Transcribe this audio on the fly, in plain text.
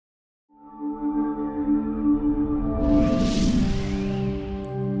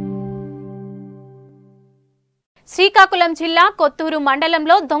శ్రీకాకుళం జిల్లా కొత్తూరు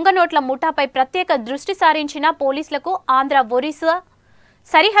మండలంలో దొంగ నోట్ల ముఠాపై ప్రత్యేక దృష్టి సారించిన పోలీసులకు ఆంధ్ర ఒరిస్సా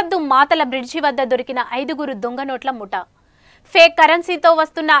సరిహద్దు మాతల బ్రిడ్జి వద్ద దొరికిన 5 దొంగ నోట్ల ముఠా ఫేక్ కరెన్సీతో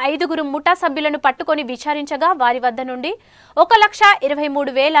వస్తున్న 5 ముఠా సభ్యులను పట్టుకొని విచారించగా వారి వద్ద నుండి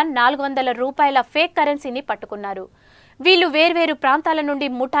 1,23,400 రూపాయల ఫేక్ కరెన్సీని పట్టుకున్నారు. వీళ్ళు వేర్వేరు ప్రాంతాల నుండి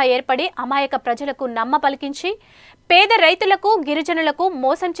ముఠా ఏర్పడి అమాయక ప్రజలకు నమ్మ పలికించి పేద రైతులకు గిరిజనులకు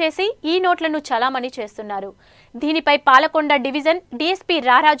మోసం చేసి ఈ నోట్లను చలామణి చేస్తున్నారు. దీనిపై పాలకొండ డివిజన్ డీఎస్పీ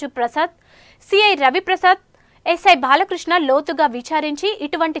రారాజు ప్రసాద్, సిఐ రవిప్రసాద్, ఎస్ఐ బాలకృష్ణ లోతుగా విచారించి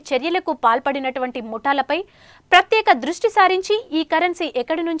ఇటువంటి చర్యలకు పాల్పడినటువంటి ముఠాలపై ప్రత్యేక దృష్టి సారించి ఈ కరెన్సీ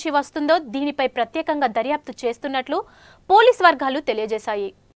ఎక్కడి నుంచి వస్తుందో దీనిపై ప్రత్యేకంగా దర్యాప్తు చేస్తున్నట్లు పోలీస్ వర్గాలు తెలియజేశాయి.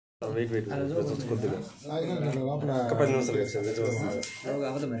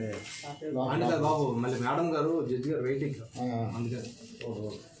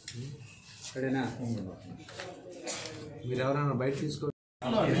 మీరెవరైనా బయట తీసుకో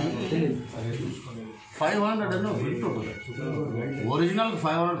 500 అన్న ప్రింట్ ఉంటుంది. ఒరిజినల్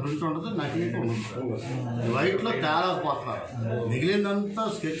 500 ప్రింట్ ఉంటుంది, నకిలీకి ఉంటుంది. వైట్లో తేడా పోతున్నారు. మిగిలిందంతా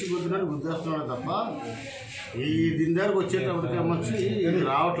స్కెచ్ గుద్దినట్టు గుద్దేస్తున్నాడు తప్ప ఈ దీని దగ్గరకు వచ్చేటప్పటికి ఏమొచ్చి ఇది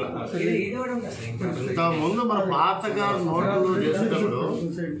రావట్లేదు. ఇంతకుముందు మన పాతగా నోట్లు చేసేటప్పుడు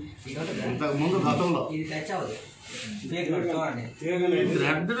ఇంతకుముందు గతంలో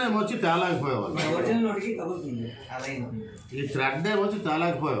థ్రెడ్ ఏమొచ్చి తేలాగిపోయేవాళ్ళు. ఈ థ్రెడ్ ఏమొచ్చి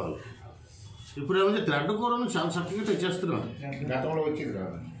తేలాగిపోయేవాళ్ళు. ఇప్పుడు ఏమొచ్చి థ్రెడ్ కూడా చాలా సర్టిఫికేట్ వచ్చేస్తున్నాడు. గతంలో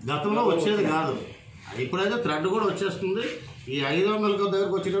వచ్చేది కాదు, ఇప్పుడైతే థ్రెడ్ కూడా వచ్చేస్తుంది. ఈ 500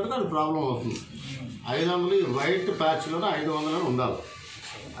 దగ్గరకు వచ్చేటప్పుడు అది ప్రాబ్లం అవుతుంది. 500 ఈ వైట్ ప్యాచ్లోనే 500 ఉండాలి.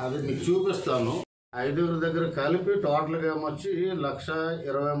 అది మీకు చూపిస్తాను. 5 దగ్గర కలిపి టోటల్గా ఏమొచ్చి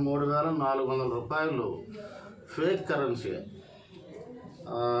 1,23,400 రూపాయలు ఫేక్ కరెన్సీ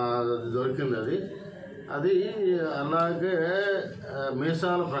దొరికింది. అది అలాగే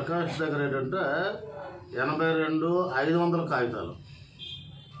మీసాల ప్రకాష్ దగ్గర ఏంటంటే 82,500 కాగితాలు,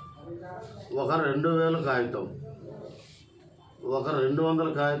 ఒక 2,000 కాగితం, ఒక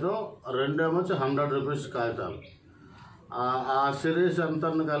 200 కాగితం, రెండేమొచ్చి 100 రూపీస్ కాగితాలు. ఆ సిరీస్ అంతా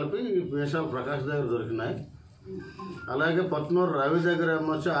కలిపి మీసాల ప్రకాష్ దగ్గర దొరికినాయి. అలాగే పత్నూరు రవి దగ్గర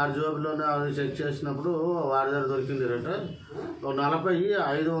ఏమొచ్చి ఆర్ జోబులోనే అది చెక్ చేసినప్పుడు వాడి దగ్గర దొరికింది అంటే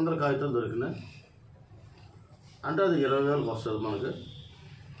 40,500 కాగితాలు దొరికినాయి. అంటే అది 20,000కి వస్తుంది మనకి.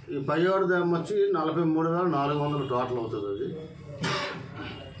 ఈ పయ్యోడిది ఏమొచ్చి 43,400 టోటల్ అవుతుంది అది.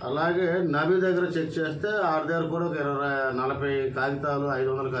 అలాగే నబీ దగ్గర చెక్ చేస్తే ఆడి దగ్గర కూడా ఒక 40 కాగితాలు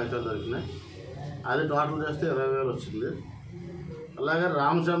 500 కాగితాలు దొరికినాయి. అది టోటల్ చేస్తే 20,000 వచ్చింది. అలాగే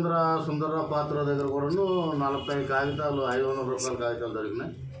రామచంద్ర సుందర్రావు పాత్ర దగ్గర కూడాను 40 కాగితాలు 500 రూపాయల కాగితాలు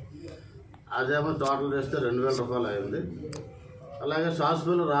దొరికినాయి. అదేమో టోటల్ చేస్తే 2,000 రూపాయలు అయింది. అలాగే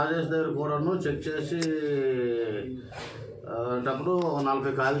సాసుపల్లి రాజేష్ దగ్గర కూడాను చెక్ చేసి అప్పుడు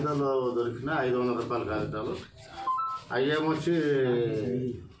 40 కాగితాలు దొరికినాయి, 500 రూపాయల కాగితాలు. అయ్యేమొచ్చి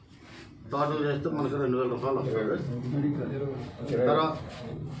టోటల్ చేస్తే మనకు 2,000 రూపాయలు వస్తుంది. తర్వాత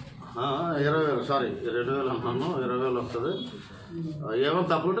 20,000 సారీ 2,000 అన్నాను, 20,000 వస్తుంది. ఏమో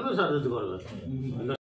తప్పుంటే సరిదిద్దుకోవాలి.